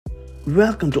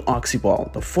Welcome to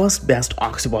Oxypol, the first best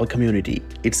Oxypol community.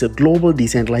 It's a global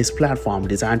decentralized platform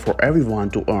designed for everyone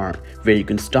to earn, where you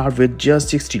can start with just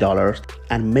 $60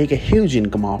 and make a huge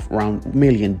income of around $1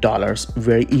 million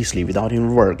very easily without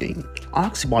even working.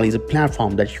 Oxypol is a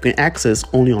platform that you can access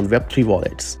only on Web3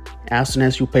 wallets. As soon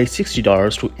as you pay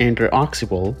 $60 to enter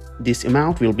Oxypol, this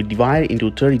amount will be divided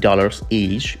into $30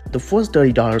 each. The first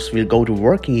 $30 will go to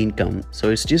working income, so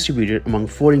it's distributed among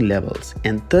 14 levels,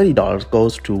 and $30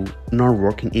 goes to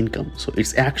non-working income, so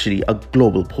it's actually a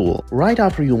global pool. Right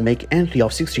after you make entry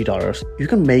of $60, you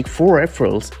can make 4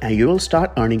 referrals and you will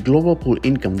start earning global pool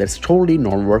income that's totally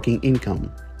non-working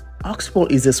income. Oxypol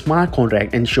is a smart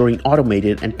contract ensuring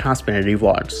automated and transparent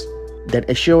rewards that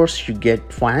assures you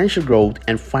get financial growth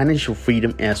and financial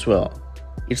freedom as well.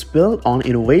 It's built on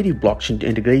innovative blockchain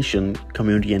integration,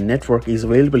 community and network is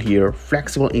available here,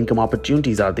 flexible income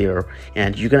opportunities are there,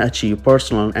 and you can achieve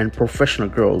personal and professional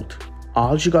growth.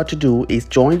 All you got to do is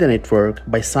join the network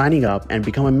by signing up and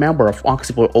become a member of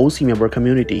Oxypol OC member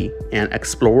community and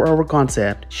explore our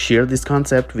concept, share this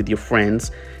concept with your friends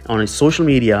on social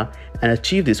media and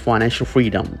achieve this financial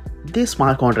freedom. This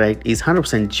smart contract is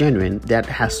 100% genuine, that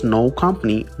has no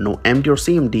company, no MD or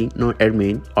CMD, no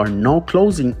admin, or no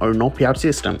closing or no payout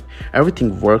system.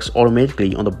 Everything works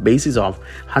automatically on the basis of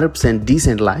 100%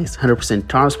 decentralized, 100%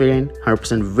 transparent,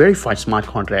 100% verified smart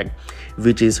contract,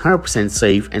 which is 100%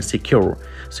 safe and secure.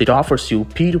 So it offers you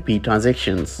P2P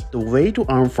transactions. The way to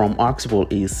earn from Oxypol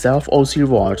is self-OC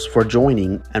rewards for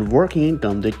joining and working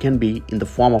income that can be in the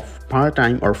form of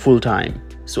part-time or full-time.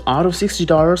 So out of $60,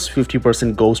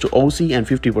 50% goes to OC and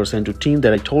 50% to team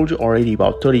that I told you already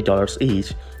about $30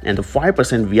 each, and the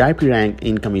 5% VIP rank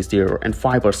income is there and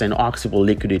 5% Oxypol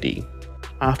liquidity.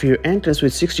 After your entrance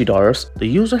with $60, the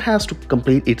user has to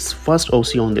complete its first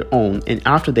OC on their own, and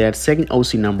after that second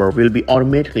OC number will be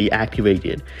automatically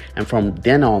activated, and from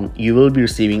then on you will be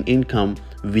receiving income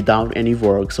without any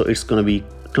work, so it's gonna be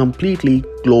completely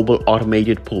global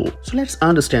automated pool. So let's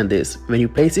understand this. When you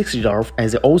pay $60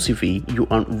 as an OC fee, you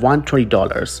earn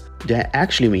 $120. That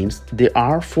actually means there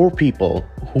are 4 people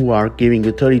who are giving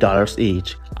you $30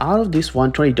 each. Out of this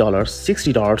 $120,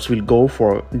 $60 will go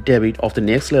for debit of the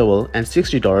next level and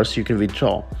 $60 you can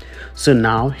withdraw. So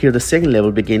now here the second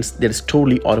level begins, that is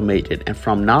totally automated, and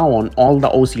from now on all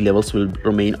the OC levels will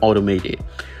remain automated.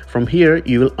 From here,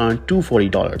 you will earn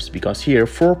 $240 because here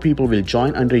 4 people will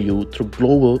join under you through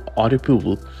global auto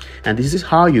pool, and this is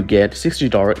how you get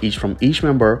 $60 each from each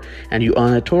member, and you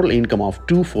earn a total income of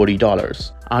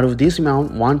 $240. Out of this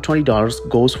amount, $120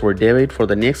 goes for debit for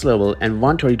the next level and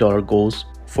 $120 goes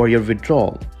for your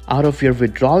withdrawal. Out of your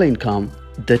withdrawal income,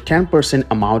 the 10%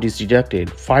 amount is deducted.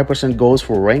 5% goes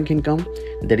for rank income,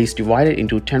 that is divided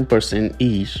into 10%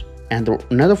 each, and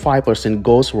another 5%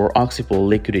 goes for Oxypol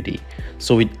liquidity.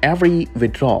 So with every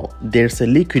withdrawal, there's a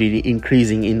liquidity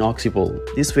increasing in Oxypol.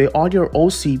 This way all your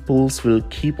OC pools will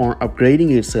keep on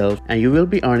upgrading itself and you will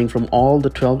be earning from all the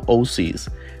 12 OCs.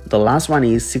 The last one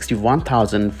is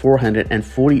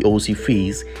 61,440 OC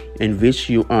fees, in which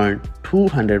you earn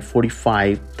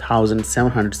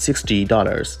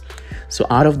 $245,760. So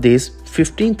out of this,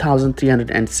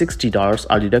 $15,360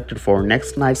 are deducted for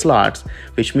next night slots,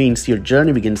 which means your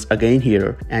journey begins again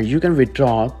here, and you can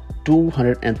withdraw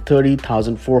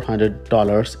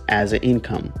 $230,400 as an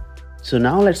income. So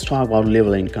now let's talk about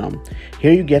level income.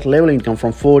 Here you get level income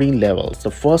from 14 levels.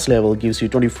 The first level gives you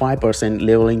 25%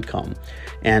 level income,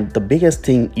 and the biggest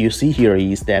thing you see here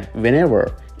is that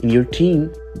whenever in your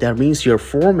team, that means your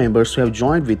 4 members who have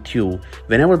joined with you,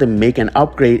 whenever they make an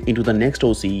upgrade into the next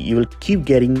OC, you will keep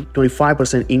getting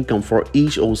 25% income for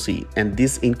each OC, and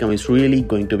this income is really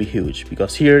going to be huge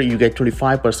because here you get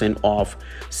 25% off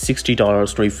 $60,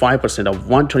 25% of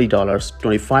 $120,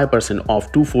 25%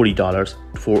 off $240,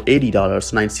 for $80,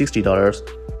 $960.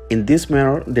 In this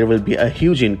manner, there will be a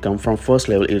huge income from first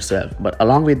level itself, but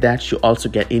along with that you also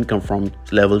get income from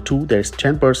level 2, there is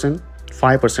 10%,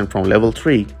 5% from level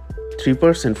 3,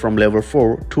 3% from level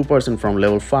 4, 2% from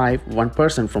level 5,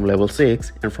 1% from level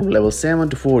 6, and from level 7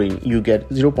 to 14 you get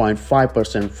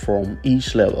 0.5% from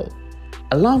each level.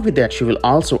 Along with that, you will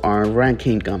also earn rank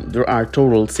income. There are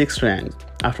total 6 ranks.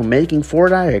 After making 4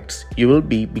 directs, you will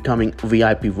be becoming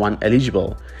VIP 1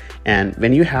 eligible, and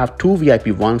when you have 2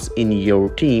 VIP 1s in your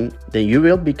team, then you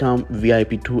will become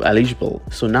VIP 2 eligible.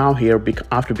 So now here,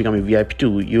 after becoming VIP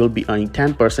 2, you will be earning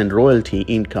 10% royalty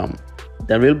income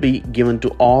that will be given to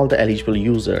all the eligible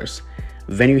users.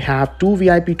 When you have 2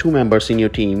 VIP 2 members in your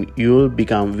team, you will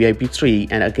become VIP 3,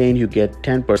 and again you get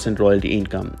 10% royalty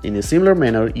income. In a similar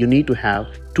manner, you need to have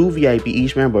 2 VIP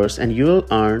each members and you will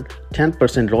earn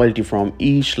 10% royalty from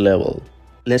each level.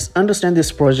 Let's understand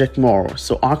this project more.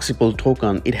 So Oxypol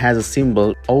token, it has a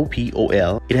symbol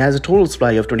OPOL. It has a total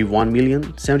supply of 21 million.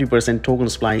 70% token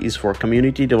supply is for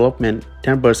community development,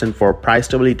 10% for price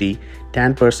stability,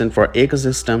 10% for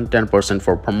ecosystem, 10%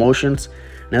 for promotions,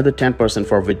 another 10%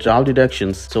 for withdrawal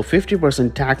deductions. So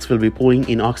 50% tax will be pulling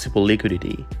in Oxypol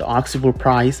liquidity. The Oxypol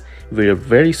price will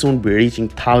very soon be reaching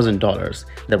 $1,000.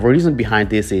 The reason behind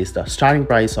this is the starting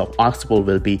price of Oxypol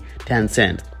will be 10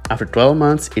 cents. After 12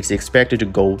 months, it's expected to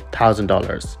go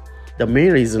 $1,000. The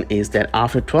main reason is that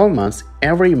after 12 months,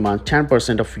 every month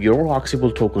 10% of your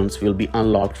Oxypol tokens will be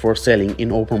unlocked for selling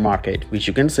in open market, which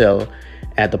you can sell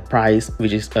at the price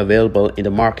which is available in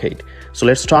the market. So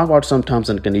let's talk about some terms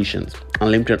and conditions.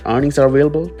 Unlimited earnings are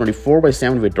available,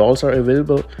 24/7 withdrawals are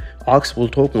available, Oxypol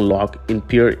token lock in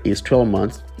period is 12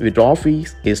 months, withdrawal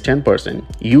fees is 10%.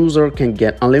 User can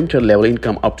get unlimited level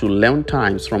income up to 11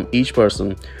 times from each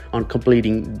person on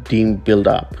completing deemed build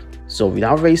up. So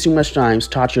without wasting much time,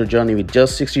 start your journey with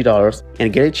just $60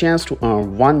 and get a chance to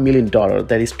earn $1 million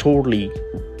that is totally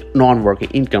non-working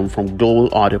income from global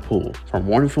order pool. For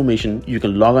more information, you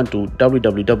can log on to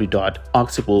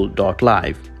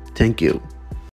www.oxypol.live. Thank you.